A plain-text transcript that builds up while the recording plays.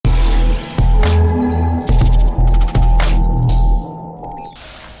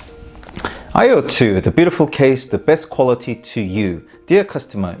Ayotu, the beautiful case, the best quality to you. Dear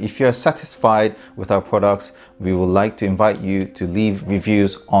customer, if you are satisfied with our products, we would like to invite you to leave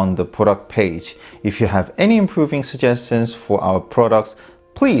reviews on the product page. If you have any improving suggestions for our products,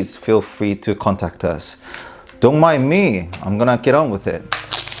 please feel free to contact us. Don't mind me, I'm gonna get on with it.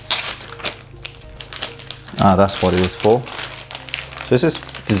 That's what it is for. So is this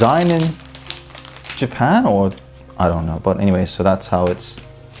designed in Japan or I don't know, but anyway, so that's how it's.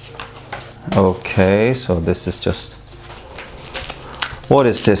 Okay, so this is just, what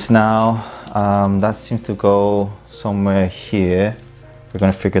is this now? That seems to go somewhere here. We're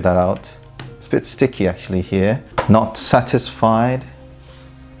gonna figure that out. It's a bit sticky actually here. Not satisfied.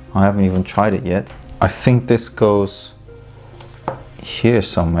 I haven't even tried it yet. I think this goes here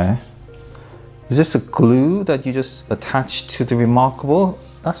somewhere. Is this a glue that you just attach to the reMarkable?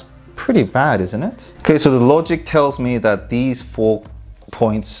 That's pretty bad, isn't it? Okay, so the logic tells me that these 4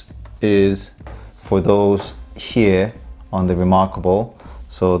 points is for those here on the reMarkable.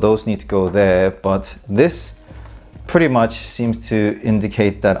 So those need to go there, but this pretty much seems to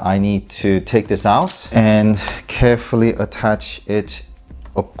indicate that I need to take this out and carefully attach it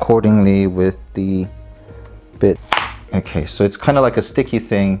accordingly with the bit. Okay, so it's kind of like a sticky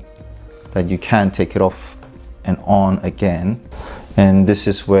thing that you can take it off and on again. And this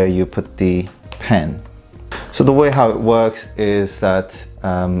is where you put the pen. So the way how it works is that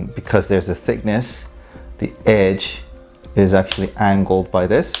because there's a thickness, the edge is actually angled by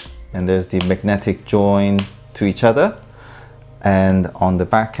this, and there's the magnetic join to each other. And on the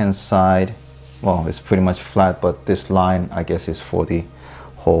backhand side, well, it's pretty much flat, but this line I guess is for the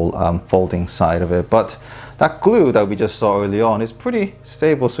whole folding side of it. But that glue that we just saw early on is pretty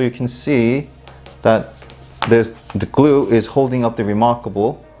stable, so you can see that the glue is holding up the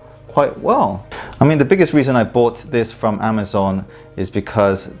reMarkable quite well. I mean, the biggest reason I bought this from Amazon is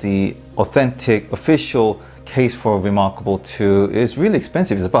because the authentic official case for reMarkable 2 is really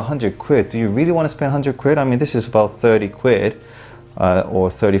expensive. It's about 100 quid. Do you really want to spend 100 quid? I mean, this is about 30 quid or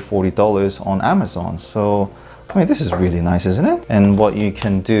 $30–40 on Amazon. So I mean, this is really nice, isn't it? And what you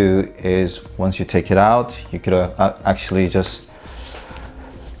can do is once you take it out, you could actually just,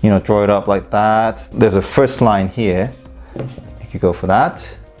 you know, draw it up like that. There's a first line here. You could go for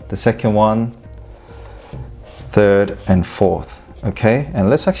that. The second one, third and fourth. Okay, and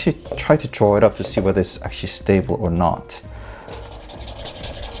let's actually try to draw it up to see whether it's actually stable or not.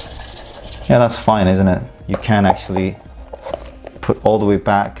 Yeah, that's fine, isn't it? You can actually put all the way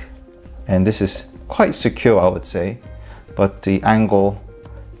back, and this is quite secure, I would say, but the angle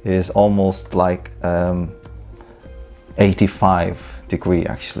is almost like 85°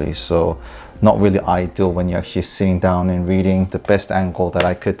 actually, so not really ideal when you're actually sitting down and reading. The best angle that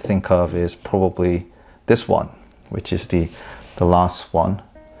I could think of is probably this one, which is the last one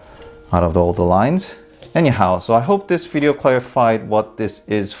out of all the lines. Anyhow, so I hope this video clarified what this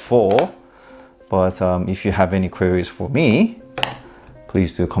is for, but if you have any queries for me,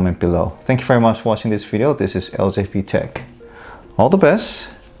 please do comment below. Thank you very much for watching this video. This is LJP Tech. All the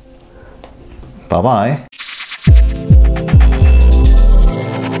best. Bye bye.